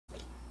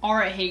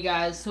Alright, hey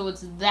guys, so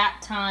it's that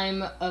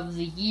time of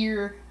the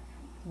year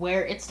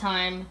where it's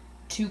time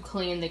to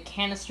clean the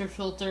canister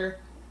filter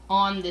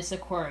on this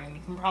aquarium.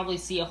 You can probably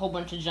see a whole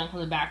bunch of junk in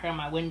the background,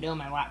 my window,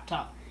 my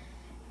laptop.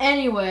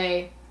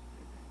 Anyway,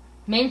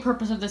 main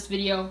purpose of this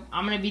video,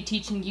 I'm going to be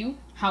teaching you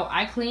how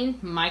I clean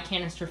my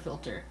canister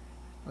filter.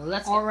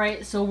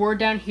 Alright, so we're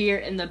down here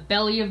in the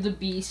belly of the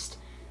beast,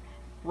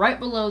 right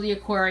below the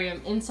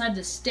aquarium. Inside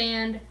the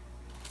stand,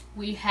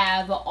 we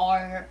have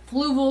our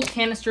fluval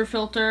canister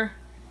filter.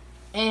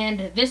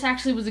 And this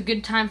actually was a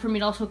good time for me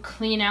to also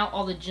clean out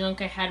all the junk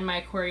I had in my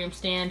aquarium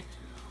stand,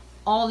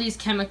 all these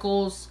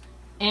chemicals,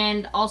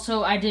 and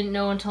also I didn't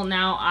know until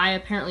now I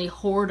apparently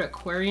hoard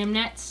aquarium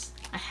nets.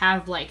 I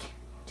have like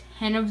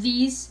 10 of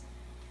these,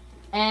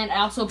 and I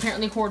also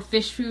apparently hoard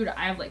fish food.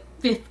 I have like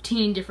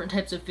 15 different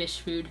types of fish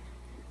food.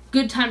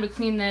 Good time to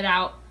clean that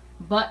out,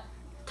 but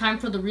time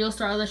for the real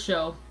star of the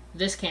show,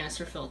 this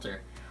canister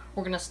filter.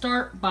 We're going to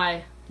start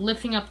by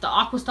lifting up the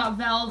aqua stop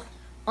valve,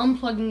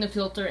 unplugging the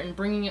filter and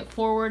bringing it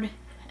forward,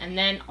 and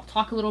then I'll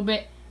talk a little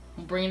bit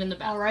and bring it in the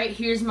back. Alright,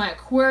 here's my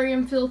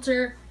aquarium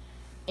filter,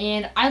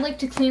 and I like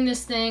to clean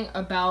this thing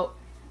about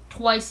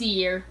twice a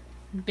year,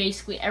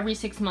 basically every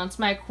 6 months.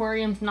 My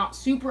aquarium's not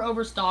super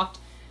overstocked,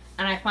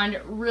 and I find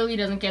it really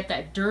doesn't get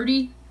that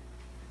dirty.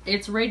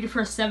 It's rated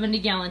for a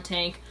 70-gallon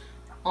tank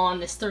on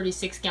this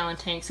 36-gallon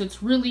tank, so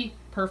it's really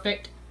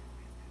perfect.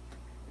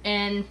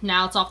 And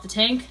now it's off the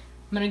tank.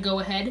 I'm going to go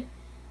ahead,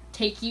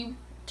 take you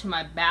to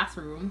my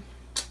bathroom.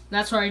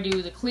 That's where I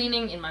do the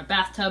cleaning in my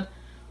bathtub.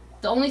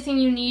 The only thing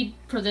you need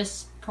for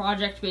this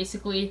project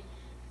basically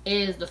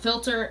is the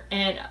filter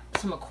and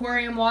some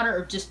aquarium water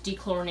or just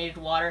dechlorinated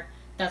water.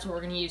 That's what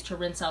we're going to use to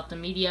rinse out the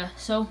media.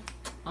 So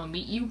I'll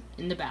meet you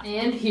in the bathroom.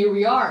 And here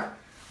we are.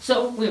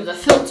 So we have the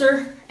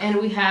filter and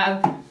we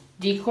have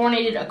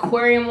dechlorinated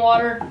aquarium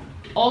water.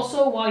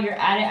 Also, while you're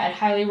at it, I'd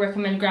highly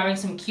recommend grabbing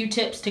some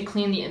Q-tips to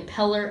clean the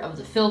impeller of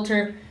the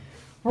filter.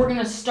 We're going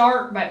to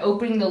start by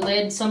opening the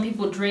lid. Some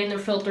people drain their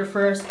filter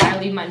first. I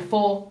leave mine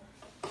full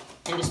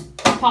and just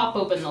pop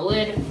open the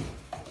lid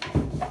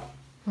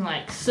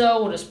like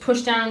so. We'll just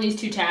push down on these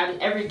two tabs.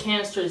 Every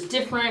canister is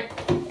different.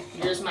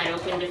 Yours might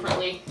open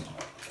differently.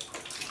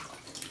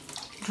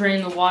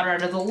 Drain the water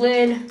out of the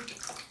lid.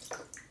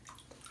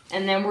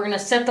 And then we're going to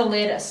set the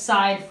lid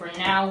aside for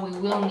now. We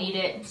will need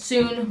it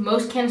soon.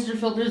 Most canister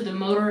filters, the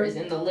motor is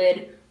in the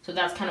lid. So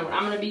that's kind of what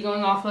I'm going to be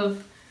going off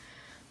of.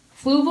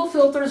 Fluval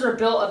filters are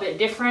built a bit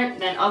different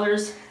than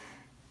others.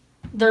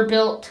 They're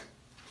built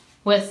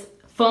with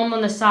foam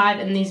on the side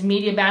and these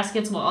media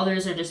baskets, while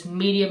others are just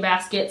media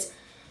baskets.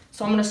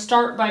 So I'm going to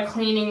start by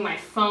cleaning my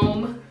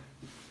foam.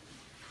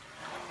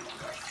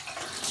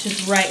 It's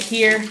just right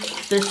here.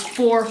 There's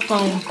 4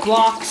 foam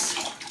blocks.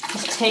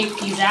 Just take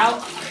these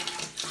out.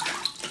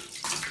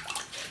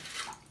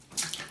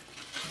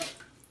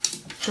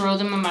 Throw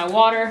them in my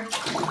water.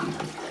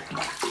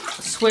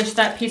 Swish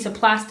that piece of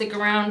plastic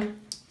around.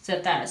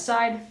 Set that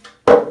aside.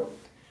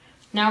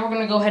 Now we're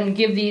going to go ahead and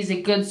give these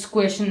a good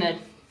squish in the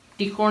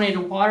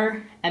dechlorinated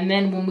water, and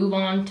then we'll move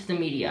on to the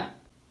media.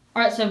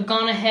 Alright, so I've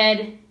gone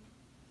ahead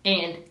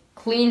and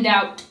cleaned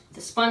out the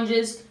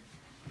sponges.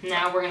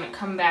 Now we're going to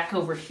come back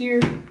over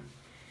here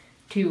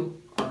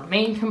to our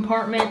main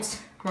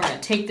compartments. We're going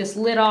to take this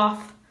lid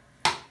off,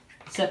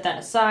 set that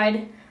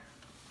aside.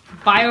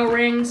 Bio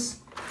rings,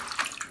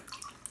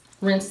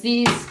 rinse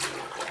these.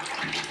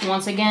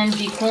 Once again,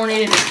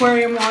 dechlorinated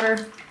aquarium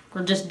water,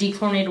 or just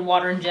dechlorinated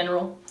water in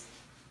general.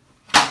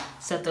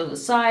 Set those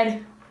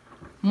aside.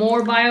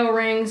 More bio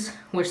rings,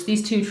 which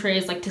these 2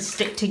 trays like to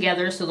stick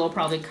together, so they'll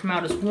probably come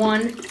out as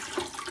one.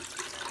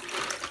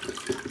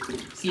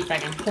 See if I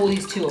can pull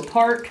these 2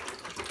 apart.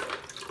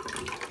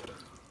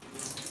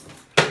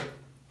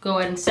 Go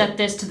ahead and set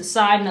this to the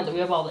side now that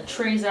we have all the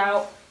trays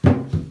out.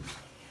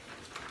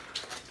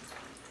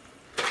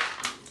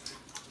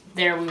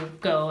 There we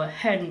go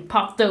ahead and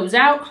pop those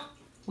out.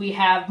 We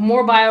have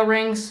more bio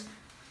rings.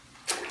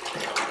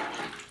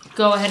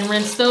 Go ahead and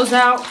rinse those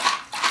out.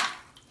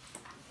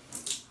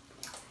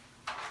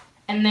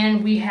 And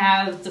then we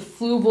have the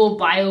fluval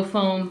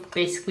biofoam,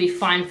 basically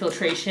fine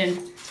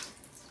filtration.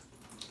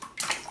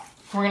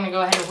 We're going to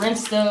go ahead and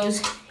rinse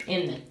those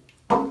in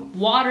the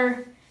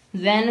water.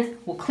 Then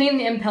we'll clean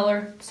the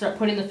impeller, start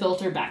putting the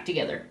filter back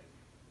together.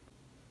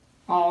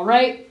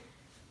 Alright,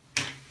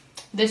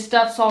 this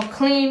stuff's all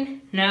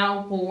clean.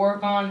 Now we'll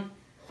work on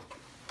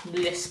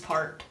this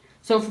part.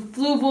 So for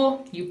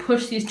fluval, you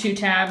push these 2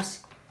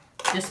 tabs.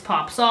 This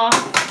pops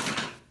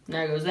off.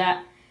 There goes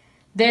that.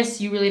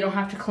 This you really don't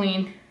have to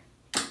clean.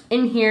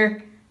 In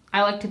here,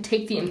 I like to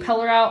take the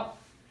impeller out,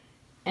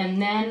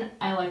 and then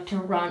I like to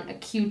run a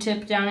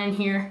Q-tip down in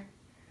here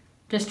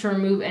just to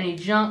remove any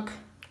junk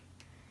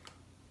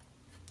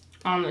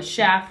on the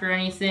shaft or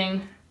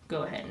anything.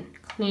 Go ahead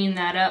and clean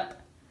that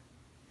up.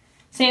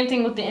 Same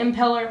thing with the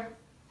impeller.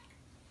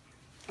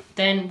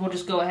 Then we'll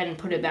just go ahead and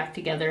put it back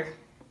together.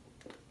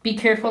 Be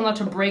careful not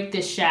to break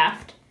this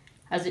shaft,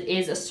 as it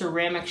is a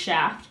ceramic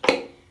shaft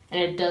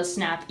and it does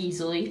snap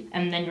easily,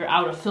 and then you're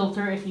out of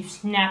filter if you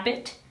snap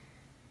it.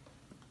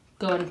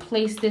 Go ahead and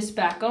place this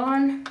back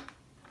on.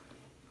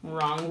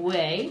 Wrong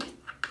way.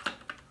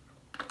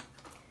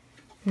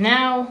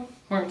 Now,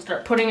 we're going to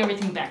start putting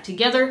everything back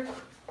together.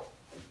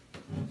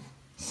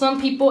 Some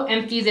people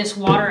empty this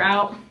water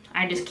out.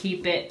 I just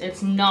keep it.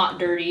 It's not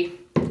dirty.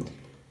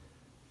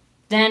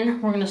 Then,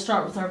 we're going to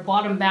start with our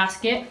bottom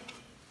basket.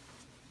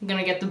 I'm going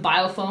to get the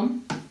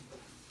biofoam.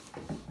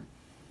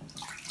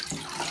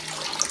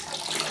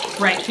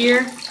 Right here,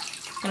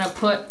 I'm going to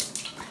put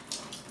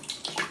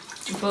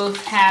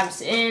both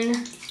halves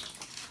in.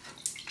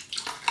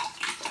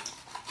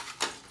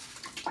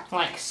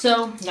 Like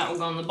so. That will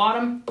go on the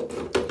bottom.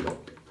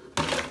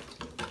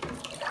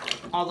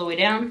 All the way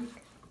down.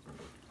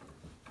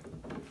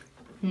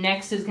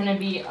 Next is going to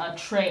be a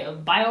tray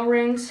of bio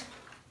rings.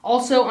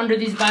 Also, under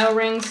these bio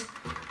rings,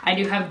 I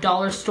do have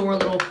dollar store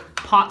little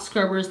pot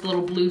scrubbers, the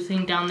little blue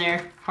thing down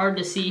there. Hard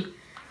to see.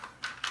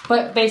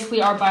 But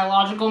basically our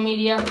biological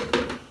media.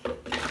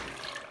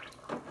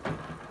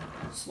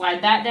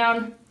 Slide that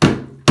down.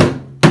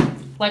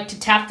 Like to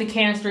tap the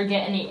canister,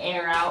 get any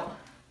air out.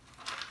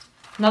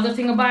 Another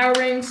thing of bio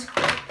rings.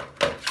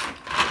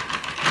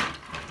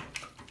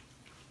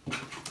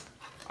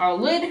 Our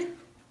lid.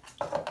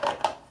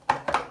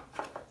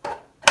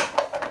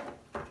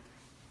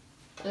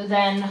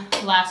 Then,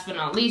 last but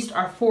not least,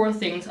 our 4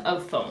 things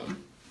of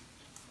foam.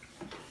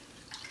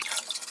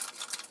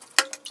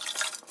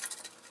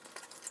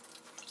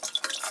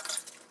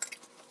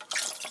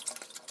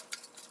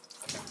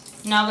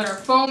 Now that our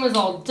foam is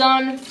all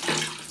done,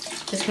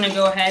 just gonna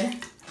go ahead,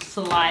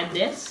 slide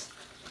this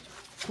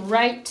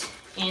right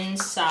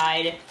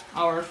inside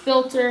our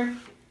filter,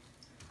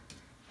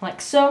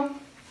 like so.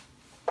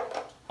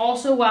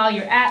 Also, while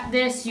you're at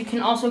this, you can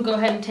also go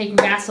ahead and take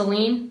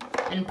Vaseline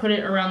and put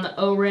it around the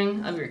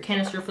O-ring of your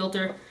canister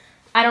filter.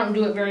 I don't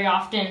do it very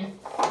often,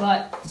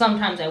 but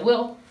sometimes I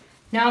will.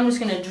 Now I'm just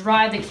gonna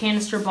dry the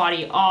canister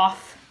body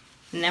off,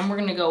 and then we're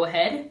gonna go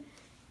ahead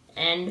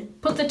and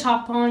put the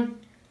top on,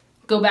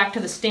 go back to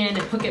the stand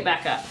and hook it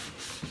back up.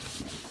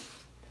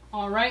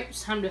 All right,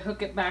 it's time to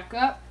hook it back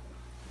up.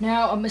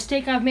 Now, a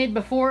mistake I've made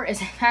before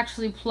is I've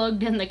actually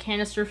plugged in the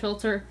canister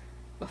filter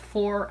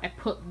before I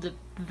put the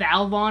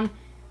valve on.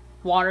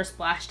 Water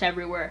splashed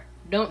everywhere.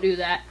 Don't do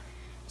that.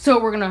 So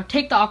we're gonna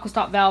take the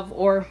Aquastop valve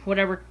or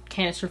whatever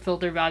canister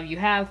filter valve you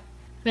have.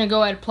 We're gonna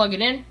go ahead and plug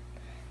it in.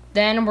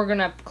 Then we're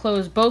gonna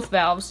close both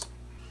valves.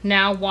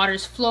 Now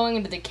water's flowing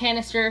into the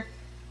canister.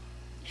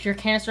 If your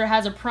canister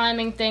has a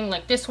priming thing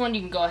like this one, you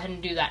can go ahead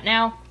and do that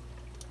now.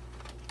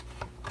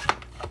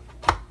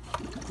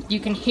 You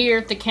can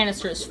hear the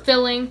canister is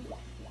filling.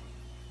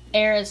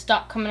 Air has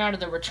stopped coming out of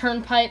the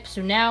return pipe,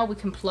 so now we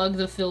can plug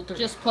the filter.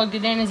 Just plugged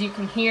it in, as you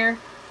can hear.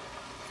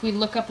 If we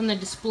look up in the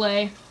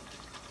display,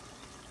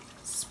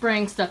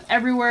 spraying stuff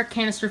everywhere.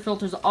 Canister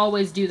filters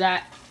always do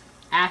that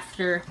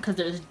after, because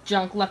there's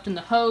junk left in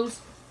the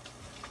hose.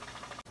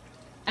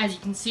 As you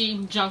can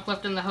see, junk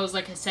left in the hose,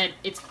 like I said,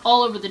 it's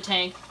all over the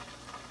tank.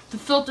 The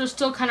filter's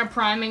still kind of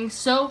priming,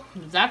 so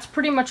that's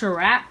pretty much a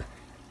wrap.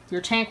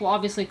 Your tank will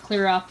obviously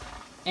clear up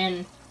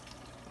in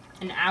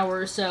an hour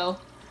or so.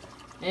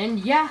 And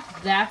yeah,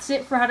 that's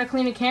it for how to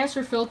clean a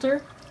canister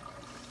filter.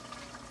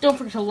 Don't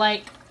forget to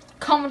like,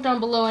 comment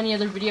down below any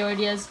other video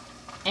ideas,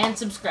 and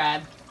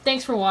subscribe.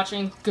 Thanks for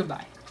watching.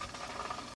 Goodbye.